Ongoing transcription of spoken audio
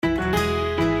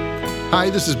Hi,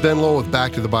 this is Ben Lowe with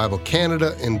Back to the Bible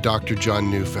Canada and Dr.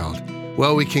 John Neufeld.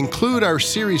 Well, we conclude our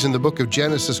series in the book of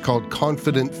Genesis called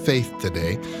Confident Faith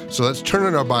today. So let's turn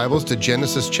in our Bibles to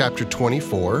Genesis chapter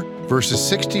 24, verses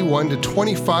 61 to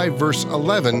 25, verse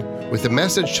 11, with a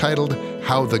message titled,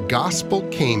 How the Gospel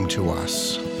Came to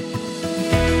Us.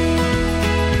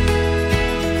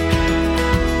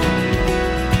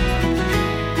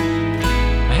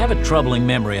 I have a troubling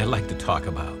memory I'd like to talk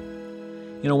about.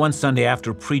 One Sunday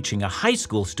after preaching, a high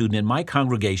school student in my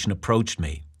congregation approached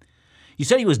me. He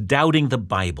said he was doubting the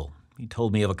Bible. He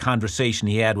told me of a conversation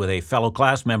he had with a fellow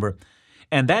class member,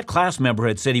 and that class member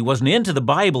had said he wasn't into the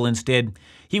Bible. Instead,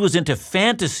 he was into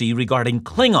fantasy regarding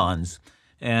Klingons.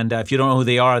 And if you don't know who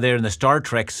they are, they're in the Star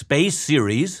Trek space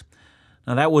series.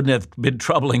 Now, that wouldn't have been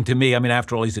troubling to me.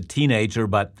 After all, he's a teenager.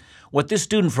 But what this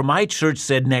student from my church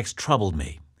said next troubled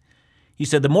me. He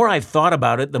said, the more I've thought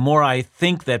about it, the more I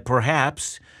think that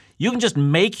perhaps you can just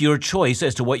make your choice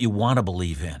as to what you want to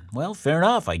believe in. Well, fair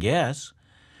enough, I guess.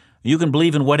 You can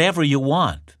believe in whatever you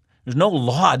want. There's no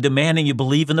law demanding you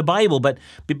believe in the Bible. But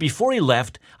before he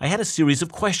left, I had a series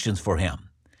of questions for him.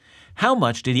 How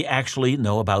much did he actually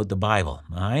know about the Bible?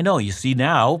 I know, you see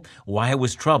now why I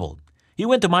was troubled. He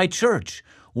went to my church.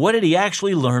 What did he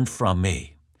actually learn from me?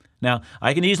 Now,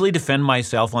 I can easily defend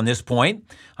myself on this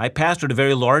point. I pastored a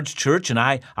very large church, and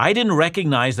I didn't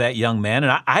recognize that young man,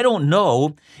 and I don't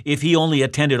know if he only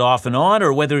attended off and on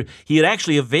or whether he had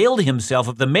actually availed himself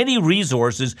of the many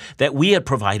resources that we had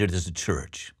provided as a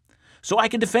church. So I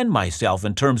can defend myself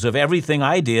in terms of everything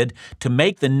I did to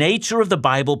make the nature of the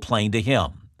Bible plain to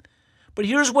him. But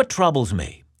here's what troubles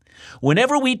me.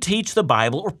 Whenever we teach the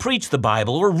Bible or preach the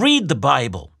Bible or read the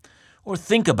Bible, or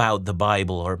think about the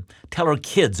Bible, or tell our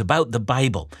kids about the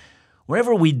Bible.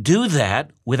 Wherever we do that,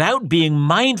 without being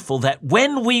mindful that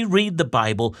when we read the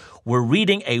Bible, we're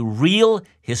reading a real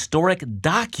historic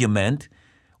document,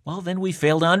 well, then we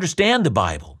fail to understand the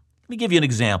Bible. Let me give you an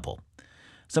example.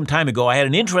 Some time ago, I had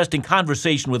an interesting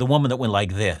conversation with a woman that went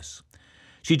like this.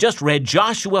 She just read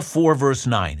Joshua 4, verse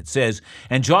 9. It says,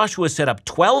 And Joshua set up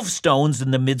 12 stones in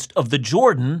the midst of the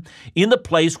Jordan, in the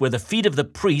place where the feet of the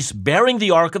priests bearing the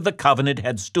Ark of the Covenant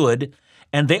had stood,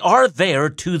 and they are there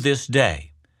to this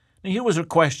day. Now, here was her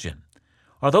question.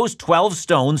 Are those 12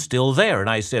 stones still there? And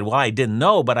I said, well, I didn't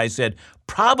know, but I said,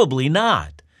 probably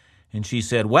not. And she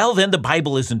said, well, then the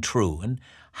Bible isn't true. And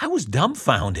I was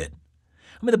dumbfounded.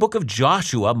 The book of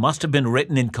Joshua must have been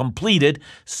written and completed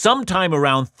sometime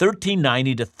around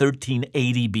 1390 to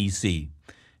 1380 BC.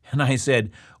 And I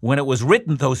said, when it was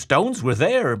written, those stones were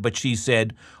there. But she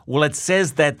said, well, it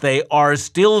says that they are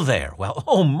still there. Well,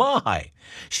 oh my!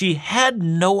 She had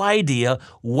no idea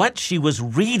what she was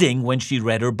reading when she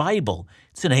read her Bible.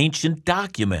 It's an ancient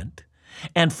document.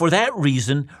 And for that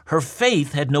reason, her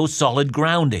faith had no solid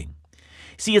grounding.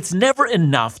 See, it's never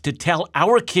enough to tell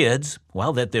our kids,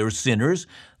 well, that they're sinners,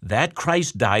 that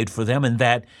Christ died for them, and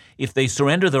that if they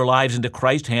surrender their lives into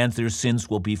Christ's hands, their sins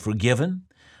will be forgiven.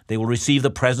 They will receive the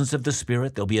presence of the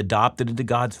Spirit. They'll be adopted into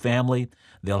God's family.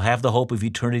 They'll have the hope of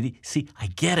eternity. See, I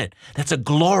get it. That's a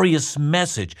glorious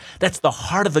message. That's the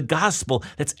heart of the gospel.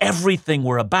 That's everything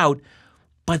we're about.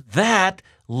 But that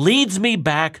leads me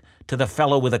back to the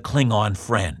fellow with a Klingon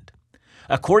friend.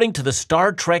 According to the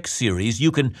Star Trek series,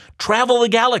 you can travel the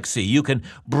galaxy. You can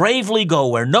bravely go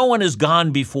where no one has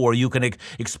gone before. You can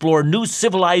explore new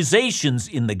civilizations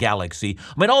in the galaxy.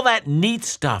 All that neat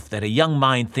stuff that a young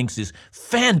mind thinks is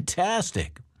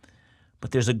fantastic.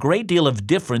 But there's a great deal of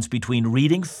difference between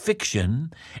reading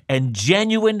fiction and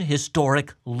genuine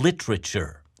historic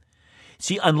literature.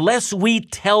 See, unless we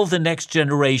tell the next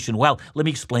generation, well, let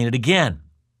me explain it again.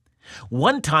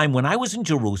 One time when I was in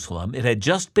Jerusalem, it had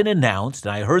just been announced,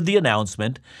 and I heard the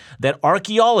announcement, that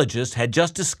archaeologists had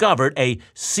just discovered a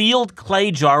sealed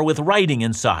clay jar with writing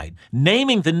inside,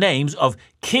 naming the names of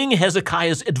King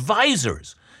Hezekiah's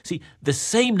advisors. See, the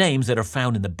same names that are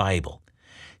found in the Bible.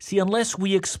 See, unless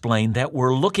we explain that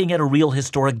we're looking at a real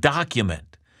historic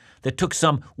document that took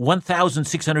some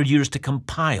 1,600 years to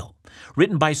compile,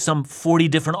 written by some 40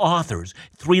 different authors,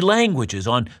 3 languages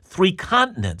on 3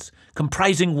 continents,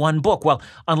 comprising one book. Well,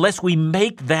 unless we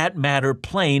make that matter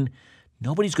plain,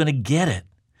 nobody's going to get it.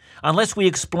 Unless we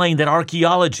explain that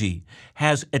archaeology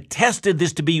has attested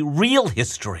this to be real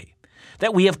history,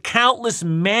 that we have countless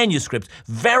manuscripts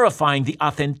verifying the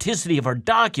authenticity of our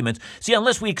documents. See,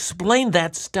 unless we explain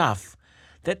that stuff,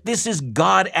 that this is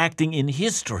God acting in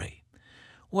history,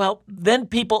 well, then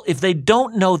people, if they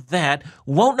don't know that,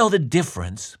 won't know the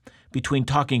difference between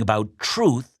talking about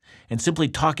truth and simply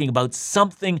talking about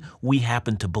something we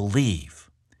happen to believe.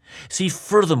 See,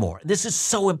 furthermore, this is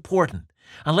so important,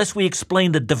 Unless we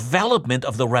explain the development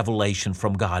of the revelation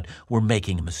from God, we're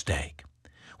making a mistake.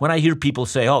 When I hear people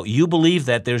say, "Oh, you believe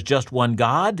that there's just one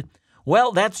God?"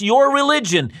 Well, that's your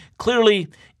religion. Clearly,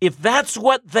 if that's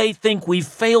what they think, we've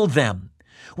failed them.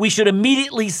 We should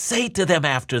immediately say to them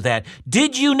after that,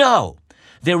 "Did you know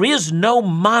there is no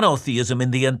monotheism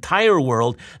in the entire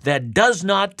world that does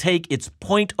not take its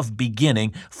point of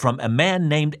beginning from a man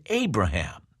named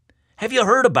Abraham? Have you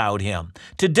heard about him?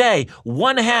 Today,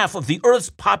 1/2 of the earth's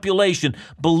population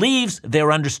believes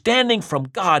their understanding from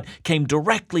God came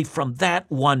directly from that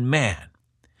one man.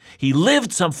 He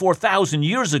lived some 4,000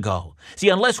 years ago. See,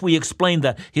 unless we explain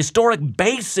the historic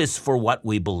basis for what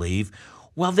we believe,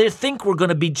 well, they think we're going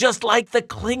to be just like the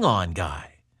Klingon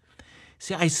guy.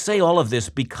 See, I say all of this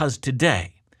because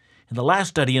today, in the last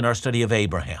study in our study of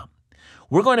Abraham,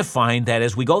 we're going to find that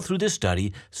as we go through this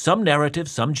study, some narrative,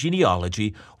 some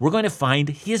genealogy, we're going to find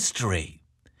history.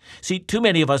 See, too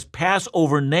many of us pass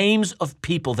over names of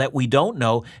people that we don't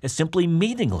know as simply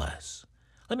meaningless.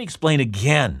 Let me explain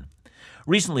again.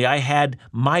 Recently, I had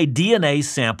my DNA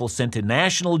sample sent to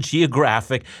National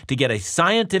Geographic to get a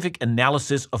scientific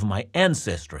analysis of my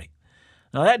ancestry.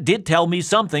 Now, that did tell me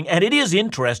something, and it is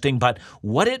interesting, but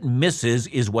what it misses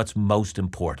is what's most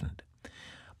important.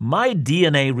 My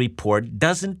DNA report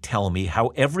doesn't tell me how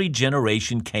every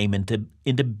generation came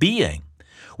into being.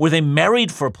 Were they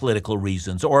married for political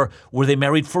reasons, or were they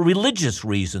married for religious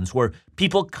reasons? Were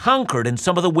people conquered and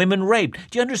some of the women raped?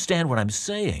 Do you understand what I'm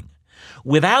saying?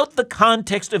 Without the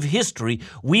context of history,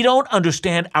 we don't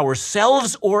understand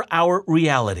ourselves or our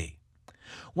reality.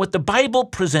 What the Bible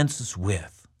presents us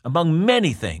with, among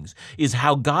many things, is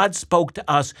how God spoke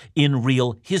to us in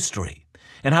real history,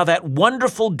 and how that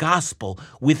wonderful gospel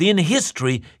within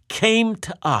history came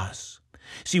to us.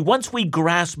 See, once we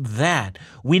grasp that,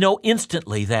 we know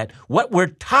instantly that what we're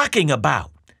talking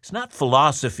about is not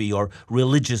philosophy or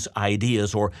religious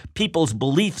ideas or people's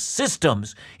belief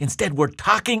systems. Instead, we're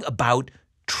talking about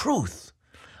truth,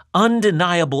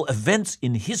 undeniable events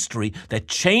in history that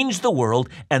changed the world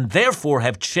and therefore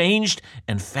have changed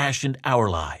and fashioned our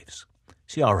lives.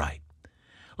 See, all right,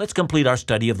 let's complete our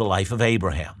study of the life of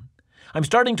Abraham. I'm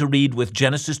starting to read with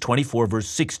Genesis 24, verse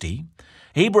 60.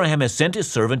 Abraham has sent his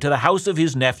servant to the house of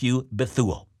his nephew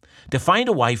Bethuel to find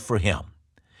a wife for him.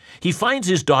 He finds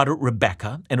his daughter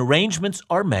Rebekah, and arrangements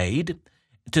are made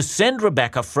to send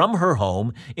Rebekah from her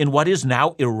home in what is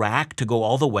now Iraq to go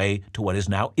all the way to what is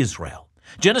now Israel.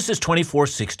 Genesis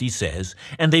 24:60 says,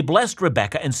 "And they blessed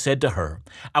Rebekah and said to her,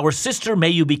 'Our sister, may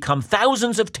you become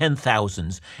thousands of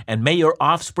 10,000s, and may your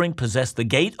offspring possess the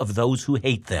gate of those who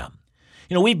hate them.'"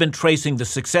 You know, we've been tracing the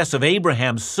success of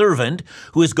Abraham's servant,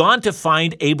 who has gone to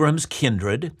find Abraham's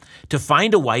kindred, to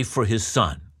find a wife for his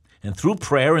son. And through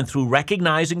prayer and through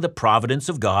recognizing the providence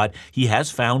of God, he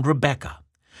has found Rebekah.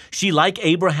 She, like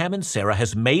Abraham and Sarah,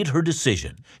 has made her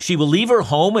decision. She will leave her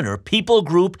home and her people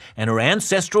group and her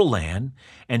ancestral land,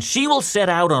 and she will set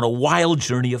out on a wild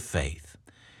journey of faith.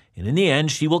 And in the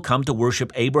end, she will come to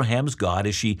worship Abraham's God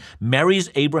as she marries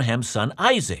Abraham's son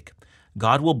Isaac.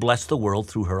 God will bless the world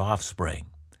through her offspring.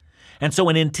 And so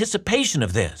in anticipation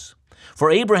of this,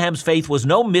 for Abraham's faith was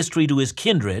no mystery to his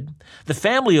kindred, the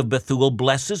family of Bethuel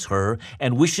blesses her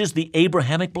and wishes the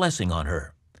Abrahamic blessing on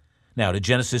her. Now to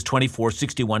Genesis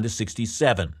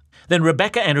 24:61-67. "Then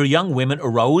Rebekah and her young women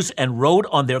arose and rode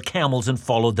on their camels and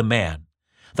followed the man.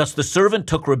 Thus the servant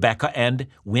took Rebekah and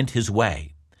went his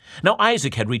way. Now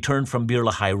Isaac had returned from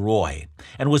Beer-lahai-roi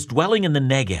and was dwelling in the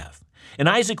Negev. And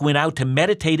Isaac went out to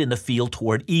meditate in the field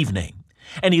toward evening.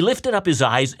 And he lifted up his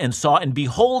eyes and saw, and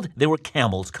behold, there were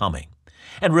camels coming.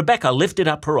 And Rebekah lifted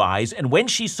up her eyes, and when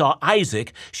she saw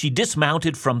Isaac, she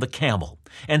dismounted from the camel,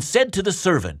 and said to the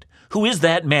servant, 'Who is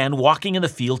that man walking in the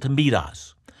field to meet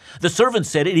us?' The servant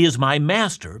said, 'It is my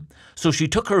master.' So she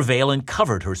took her veil and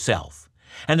covered herself.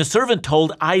 And the servant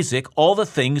told Isaac all the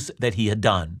things that he had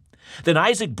done. Then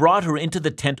Isaac brought her into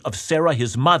the tent of Sarah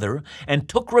his mother, and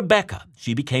took Rebekah.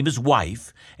 She became his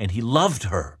wife, and he loved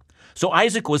her. So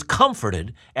Isaac was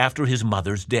comforted after his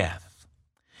mother's death."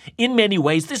 In many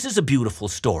ways, this is a beautiful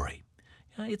story.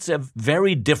 It's a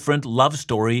very different love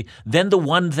story than the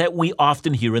one that we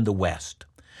often hear in the West.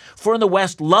 For in the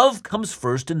West, love comes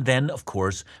first, and then, of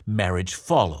course, marriage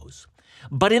follows.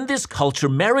 But in this culture,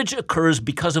 marriage occurs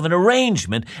because of an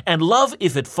arrangement, and love,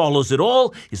 if it follows at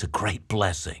all, is a great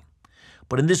blessing.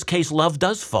 But in this case, love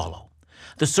does follow.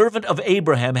 The servant of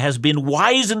Abraham has been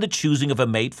wise in the choosing of a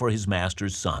mate for his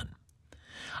master's son.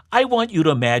 I want you to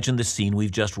imagine the scene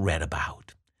we've just read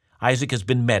about. Isaac has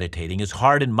been meditating. His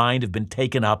heart and mind have been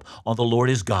taken up on the Lord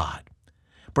his God.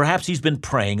 Perhaps he's been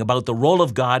praying about the role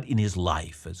of God in his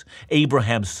life as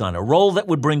Abraham's son, a role that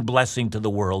would bring blessing to the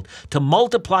world, to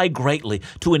multiply greatly,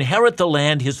 to inherit the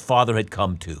land his father had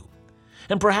come to.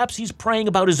 And perhaps he's praying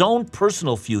about his own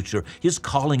personal future, his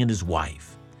calling and his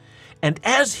wife. And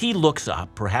as he looks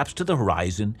up, perhaps to the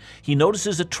horizon, he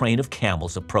notices a train of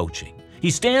camels approaching. He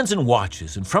stands and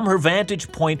watches, and from her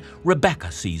vantage point,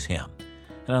 Rebekah sees him.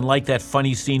 And unlike that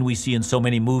funny scene we see in so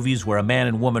many movies where a man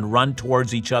and woman run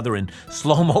towards each other in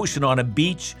slow motion on a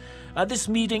beach, this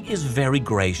meeting is very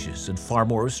gracious and far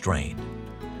more restrained.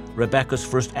 Rebekah's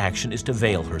first action is to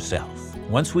veil herself.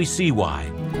 Once we see why,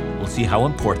 we'll see how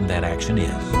important that action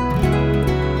is.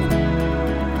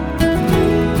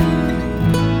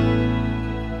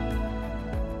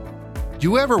 Do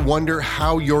you ever wonder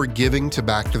how your giving to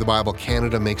Back to the Bible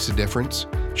Canada makes a difference?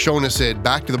 Shona said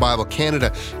Back to the Bible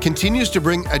Canada continues to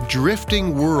bring a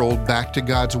drifting world back to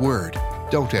God's Word.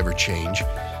 Don't ever change.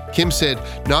 Kim said,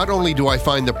 not only do I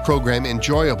find the program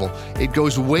enjoyable, it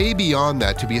goes way beyond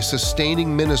that to be a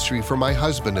sustaining ministry for my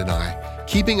husband and I,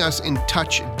 keeping us in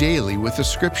touch daily with the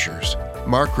Scriptures.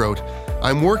 Mark wrote,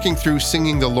 I'm working through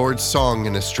singing the Lord's song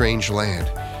in a strange land.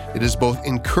 It is both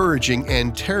encouraging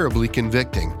and terribly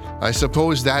convicting. I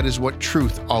suppose that is what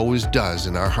truth always does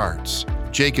in our hearts.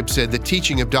 Jacob said the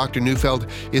teaching of Dr. Neufeld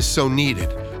is so needed.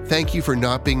 Thank you for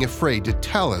not being afraid to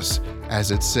tell us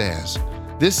as it says.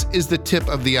 This is the tip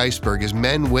of the iceberg as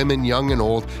men, women, young and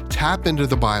old tap into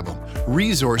the Bible.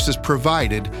 Resources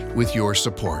provided with your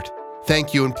support.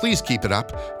 Thank you and please keep it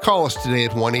up. Call us today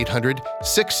at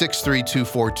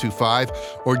 1-800-663-2425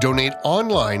 or donate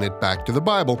online at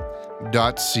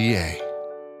backtothebible.ca.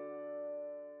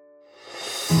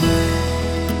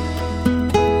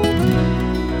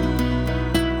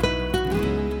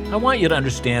 I want you to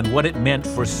understand what it meant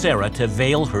for Sarah to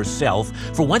veil herself,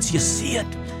 for once you see it,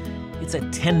 it's a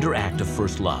tender act of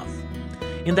first love.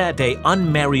 In that day,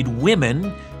 unmarried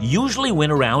women usually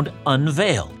went around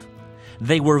unveiled.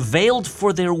 They were veiled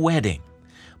for their wedding.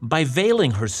 By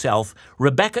veiling herself,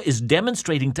 Rebekah is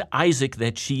demonstrating to Isaac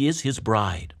that she is his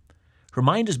bride. Her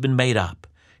mind has been made up.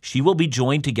 She will be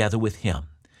joined together with him.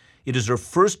 It is her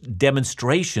first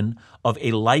demonstration of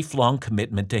a lifelong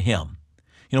commitment to him.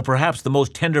 Perhaps the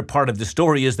most tender part of the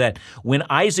story is that when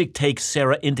Isaac takes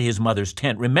Sarah into his mother's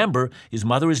tent, remember, his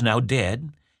mother is now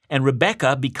dead, and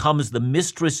Rebekah becomes the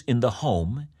mistress in the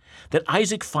home, that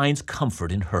Isaac finds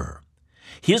comfort in her.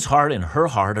 His heart and her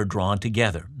heart are drawn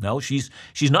together. No, she's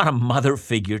not a mother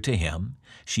figure to him.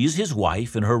 She is his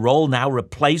wife, and her role now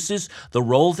replaces the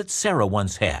role that Sarah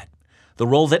once had, the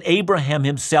role that Abraham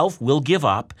himself will give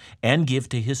up and give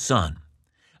to his son.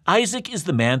 Isaac is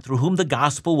the man through whom the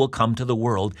gospel will come to the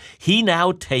world. He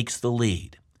now takes the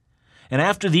lead. And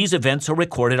after these events are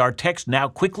recorded, our text now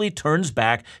quickly turns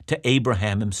back to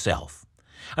Abraham himself.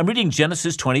 I'm reading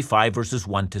Genesis 25, verses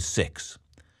 1 to 6.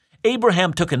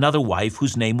 Abraham took another wife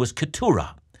whose name was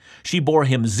Keturah. She bore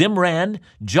him Zimran,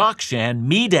 Jokshan,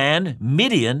 Medan,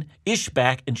 Midian,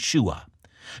 Ishbak, and Shua.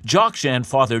 Jokshan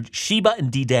fathered Sheba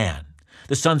and Dedan.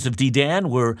 The sons of Dedan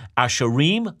were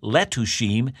Asherim,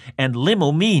 Letushim, and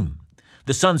Limomim.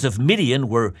 The sons of Midian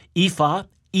were Ephah,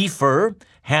 Epher,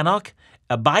 Hanok,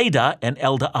 Abida, and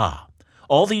Eldaah.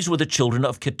 All these were the children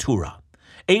of Keturah.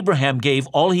 Abraham gave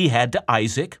all he had to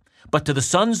Isaac, but to the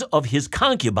sons of his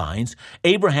concubines,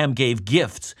 Abraham gave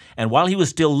gifts, and while he was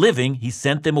still living, he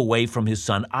sent them away from his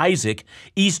son Isaac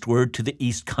eastward to the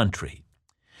east country.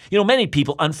 Many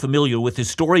people unfamiliar with this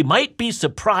story might be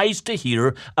surprised to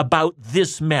hear about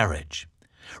this marriage.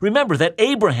 Remember that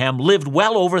Abraham lived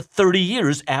well over 30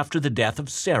 years after the death of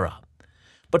Sarah.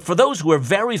 But for those who are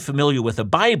very familiar with the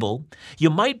Bible, you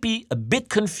might be a bit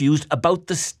confused about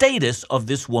the status of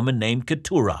this woman named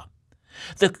Keturah.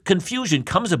 The confusion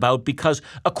comes about because,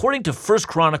 according to 1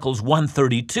 Chronicles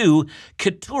 1:32,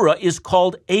 Keturah is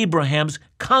called Abraham's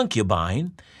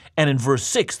concubine, and in verse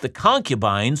 6, the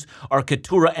concubines are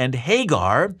Keturah and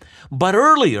Hagar, but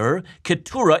earlier,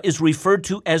 Keturah is referred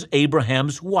to as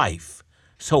Abraham's wife.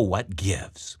 So what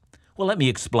gives? Well, let me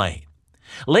explain.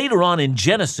 Later on in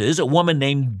Genesis, a woman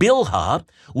named Bilhah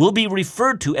will be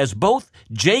referred to as both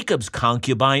Jacob's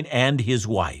concubine and his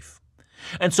wife.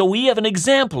 And so we have an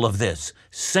example of this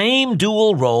same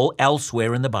dual role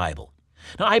elsewhere in the Bible.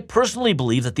 Now, I personally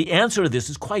believe that the answer to this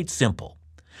is quite simple.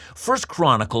 1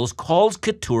 Chronicles calls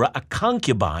Keturah a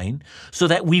concubine so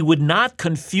that we would not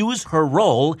confuse her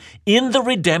role in the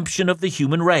redemption of the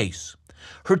human race.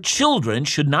 Her children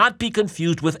should not be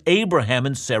confused with Abraham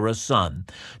and Sarah's son.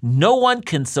 No one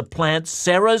can supplant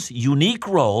Sarah's unique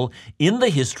role in the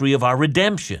history of our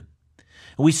redemption.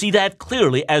 We see that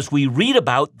clearly as we read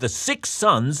about the 6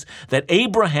 sons that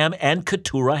Abraham and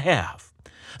Keturah have.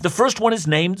 The first one is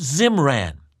named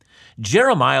Zimran.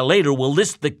 Jeremiah later will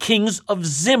list the kings of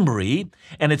Zimri,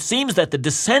 and it seems that the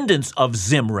descendants of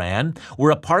Zimran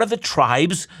were a part of the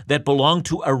tribes that belonged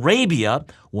to Arabia,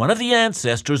 one of the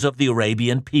ancestors of the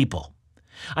Arabian people.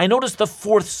 I notice the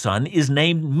fourth son is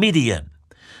named Midian.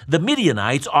 The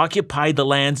Midianites occupied the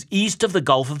lands east of the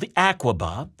Gulf of the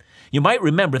Aqaba. You might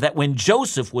remember that when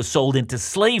Joseph was sold into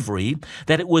slavery,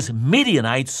 that it was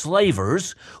Midianite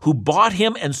slavers who bought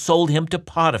him and sold him to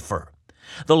Potiphar.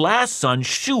 The last son,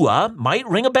 Shua, might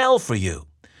ring a bell for you.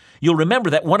 You'll remember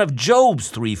that one of Job's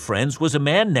three friends was a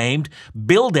man named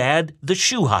Bildad the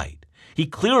Shuhite. He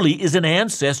clearly is an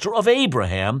ancestor of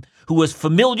Abraham, who was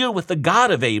familiar with the God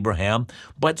of Abraham,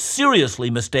 but seriously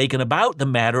mistaken about the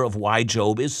matter of why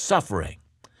Job is suffering.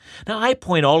 Now, I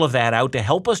point all of that out to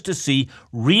help us to see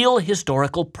real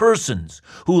historical persons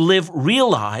who live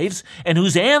real lives and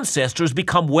whose ancestors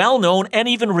become well-known and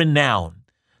even renowned,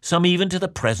 some even to the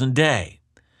present day.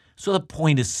 So the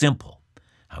point is simple.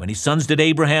 How many sons did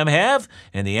Abraham have?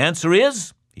 And the answer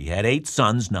is, he had 8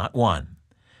 sons, not 1.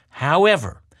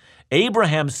 However,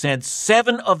 Abraham sent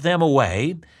 7 of them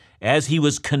away, as he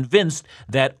was convinced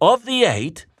that of the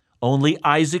 8, only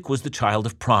Isaac was the child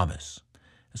of promise.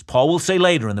 As Paul will say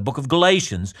later in the book of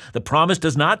Galatians, the promise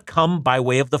does not come by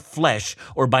way of the flesh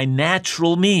or by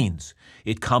natural means.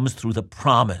 It comes through the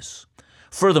promise.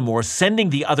 Furthermore, sending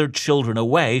the other children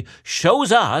away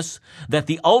shows us that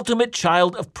the ultimate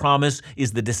child of promise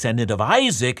is the descendant of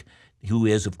Isaac, who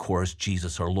is, of course,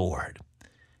 Jesus our Lord.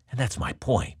 And that's my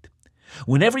point.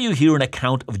 Whenever you hear an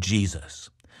account of Jesus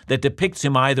that depicts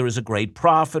him either as a great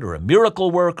prophet or a miracle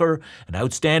worker, an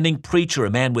outstanding preacher, a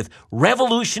man with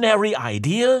revolutionary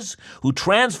ideas who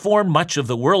transformed much of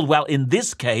the world, well, in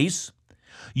this case,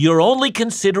 you're only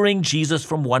considering Jesus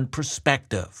from one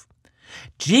perspective.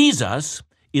 Jesus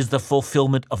is the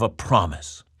fulfillment of a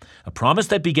promise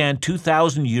that began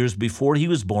 2,000 years before he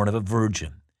was born of a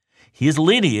virgin. His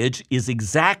lineage is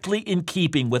exactly in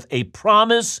keeping with a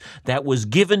promise that was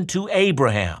given to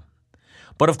Abraham.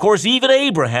 But of course, even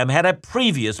Abraham had a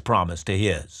previous promise to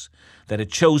his, that a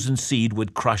chosen seed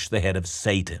would crush the head of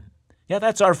Satan. Yeah,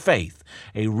 that's our faith,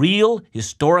 a real,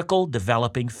 historical,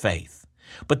 developing faith.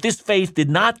 But this faith did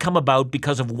not come about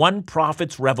because of one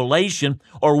prophet's revelation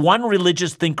or one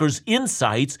religious thinker's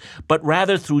insights, but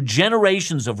rather through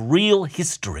generations of real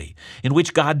history in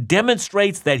which God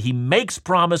demonstrates that he makes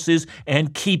promises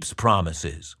and keeps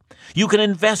promises. You can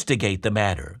investigate the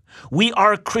matter. We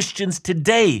are Christians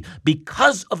today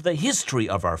because of the history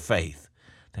of our faith,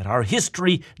 that our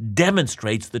history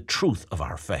demonstrates the truth of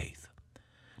our faith.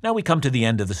 Now we come to the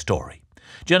end of the story.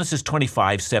 Genesis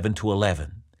 25,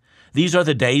 7-11. These are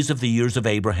the days of the years of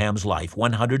Abraham's life,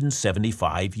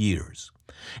 175 years.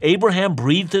 Abraham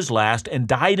breathed his last and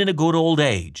died in a good old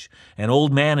age, an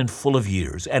old man and full of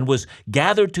years, and was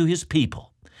gathered to his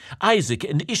people. Isaac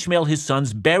and Ishmael his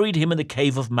sons buried him in the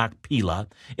cave of Machpelah,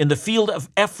 in the field of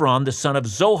Ephron the son of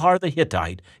Zohar the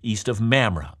Hittite, east of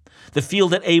Mamre, the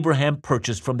field that Abraham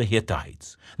purchased from the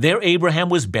Hittites. There Abraham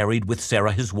was buried with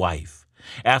Sarah his wife.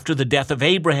 After the death of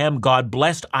Abraham, God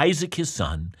blessed Isaac his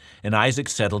son, and Isaac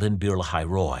settled in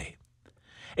Beer-lahai-roi.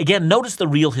 Again, notice the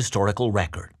real historical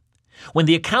record. When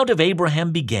the account of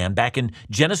Abraham began back in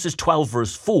Genesis 12,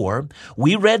 verse 4,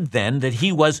 we read then that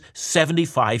he was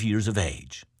 75 years of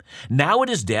age. Now at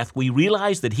his death, we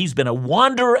realize that he's been a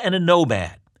wanderer and a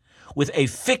nomad, with a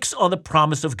fix on the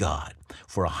promise of God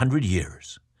for 100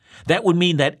 years. That would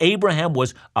mean that Abraham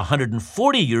was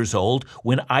 140 years old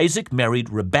when Isaac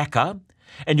married Rebekah,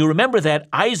 and you remember that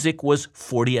Isaac was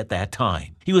 40 at that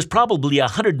time. He was probably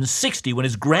 160 when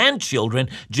his grandchildren,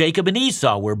 Jacob and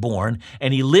Esau, were born,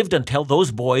 and he lived until those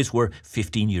boys were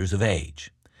 15 years of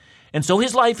age. And so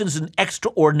his life is an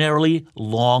extraordinarily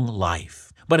long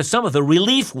life. But as some of the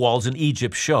relief walls in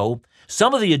Egypt show,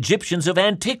 some of the Egyptians of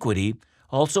antiquity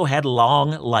also had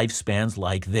long lifespans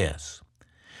like this.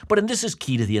 And this is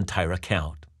key to the entire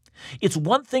account. It's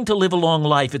one thing to live a long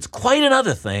life. It's quite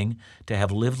another thing to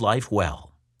have lived life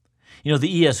well. You know,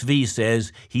 the ESV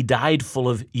says he died full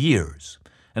of years.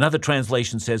 Another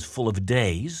translation says full of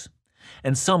days.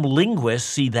 And some linguists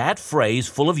see that phrase,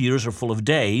 full of years or full of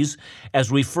days,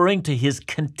 as referring to his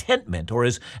contentment, or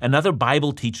as another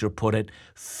Bible teacher put it,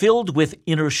 filled with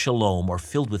inner shalom, or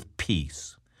filled with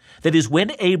peace. That is,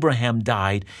 when Abraham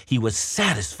died, he was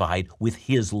satisfied with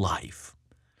his life.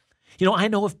 You know, I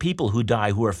know of people who die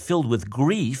who are filled with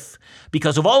grief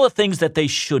because of all the things that they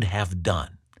should have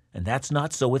done. And that's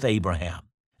not so with Abraham.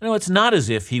 You know, it's not as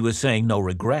if he was saying no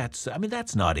regrets. I mean,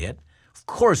 that's not it. Of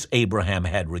course Abraham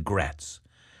had regrets.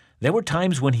 There were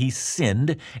times when he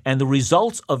sinned, and the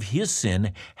results of his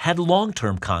sin had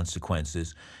long-term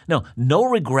consequences. Now, no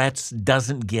regrets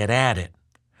doesn't get at it.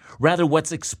 Rather,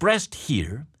 what's expressed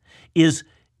here is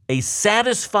a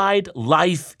satisfied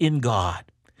life in God.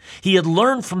 He had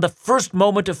learned from the first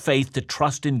moment of faith to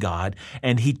trust in God,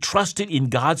 and he trusted in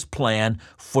God's plan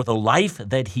for the life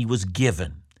that he was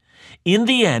given. In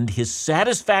the end, his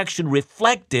satisfaction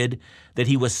reflected that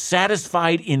he was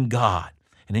satisfied in God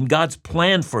and in God's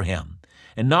plan for him,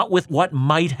 and not with what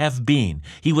might have been.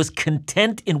 He was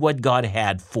content in what God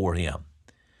had for him.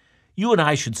 You and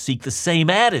I should seek the same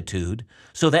attitude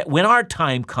so that when our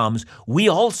time comes, we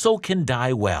also can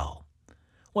die well.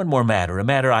 One more matter, a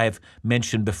matter I've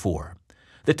mentioned before.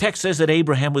 The text says that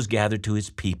Abraham was gathered to his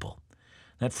people.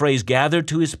 That phrase, gathered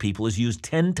to his people, is used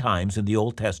 10 times in the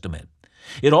Old Testament.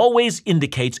 It always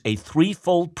indicates a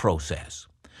threefold process.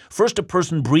 First, a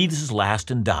person breathes his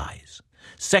last and dies.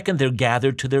 Second, they're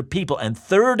gathered to their people. And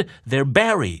third, they're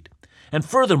buried. And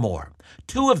furthermore,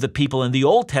 2 of the people in the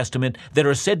Old Testament that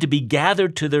are said to be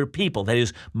gathered to their people, that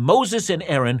is, Moses and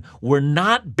Aaron, were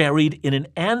not buried in an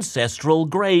ancestral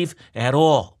grave at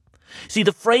all. See,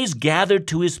 the phrase gathered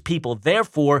to his people,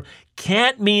 therefore,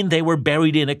 can't mean they were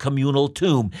buried in a communal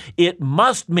tomb. It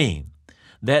must mean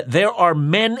that there are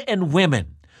men and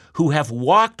women who have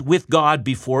walked with God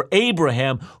before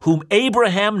Abraham, whom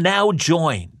Abraham now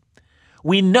joined.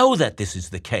 We know that this is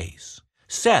the case.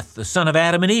 Seth, the son of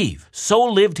Adam and Eve, so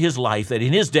lived his life that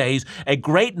in his days a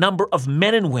great number of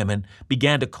men and women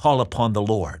began to call upon the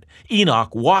Lord.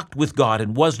 Enoch walked with God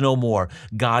and was no more.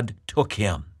 God took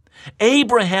him.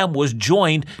 Abraham was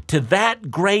joined to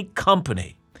that great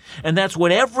company, and that's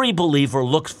what every believer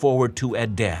looks forward to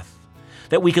at death.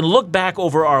 That we can look back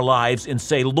over our lives and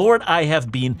say, Lord, I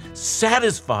have been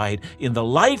satisfied in the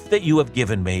life that you have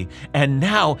given me, and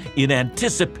now in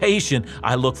anticipation,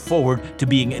 I look forward to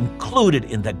being included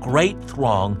in the great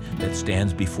throng that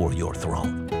stands before your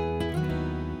throne.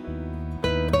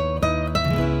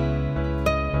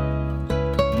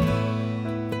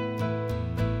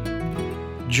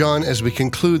 John, as we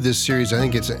conclude this series, I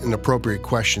think it's an appropriate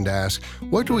question to ask.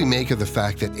 What do we make of the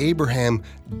fact that Abraham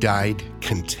died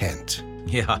content?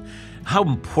 Yeah, how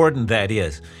important that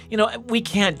is. You know, we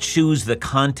can't choose the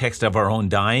context of our own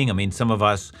dying. I mean, some of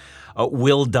us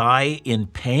will die in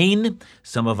pain.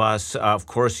 Some of us, of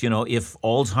course, if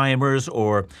Alzheimer's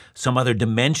or some other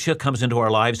dementia comes into our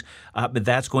lives,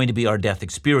 that's going to be our death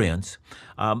experience.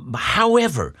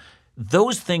 However,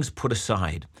 those things put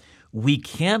aside, we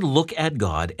can look at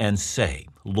God and say,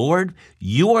 Lord,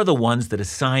 you are the ones that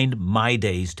assigned my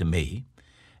days to me,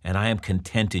 and I am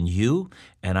content in you,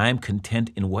 and I am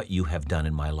content in what you have done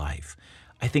in my life.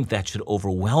 I think that should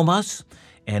overwhelm us,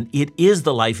 and it is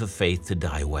the life of faith to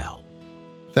die well.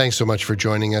 Thanks so much for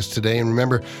joining us today, and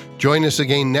remember, join us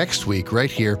again next week right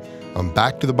here on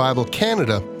Back to the Bible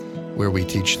Canada, where we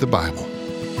teach the Bible.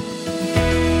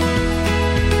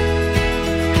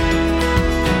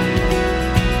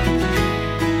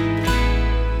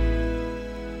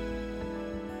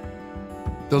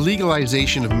 The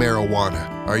legalization of marijuana.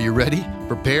 Are you ready?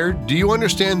 Prepared? Do you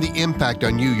understand the impact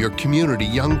on you, your community,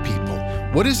 young people?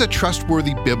 What is a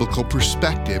trustworthy biblical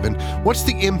perspective, and what's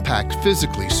the impact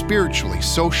physically, spiritually,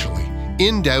 socially?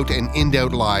 In Doubt and In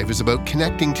Doubt Live is about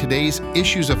connecting today's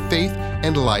issues of faith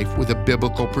and life with a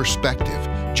biblical perspective.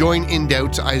 Join In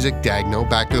Doubt's Isaac Dagno,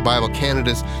 Back to the Bible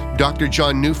Canada's Dr.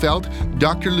 John Neufeld,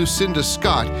 Dr. Lucinda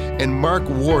Scott, and Mark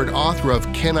Ward, author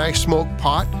of Can I Smoke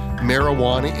Pot?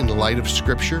 Marijuana in the Light of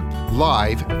Scripture,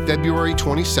 live February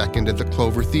 22nd at the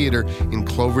Clover Theatre in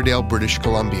Cloverdale, British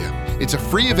Columbia. It's a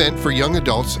free event for young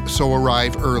adults, so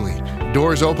arrive early.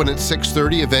 Doors open at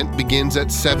 6:30, event begins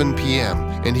at 7 p.m.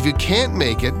 And if you can't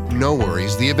make it, no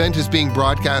worries. The event is being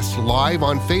broadcast live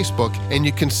on Facebook, and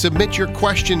you can submit your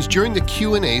questions during the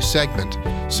Q&A segment.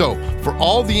 So, for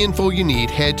all the info you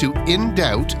need, head to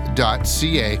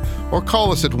indoubt.ca or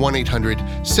call us at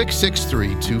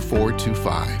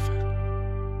 1-800-663-2425.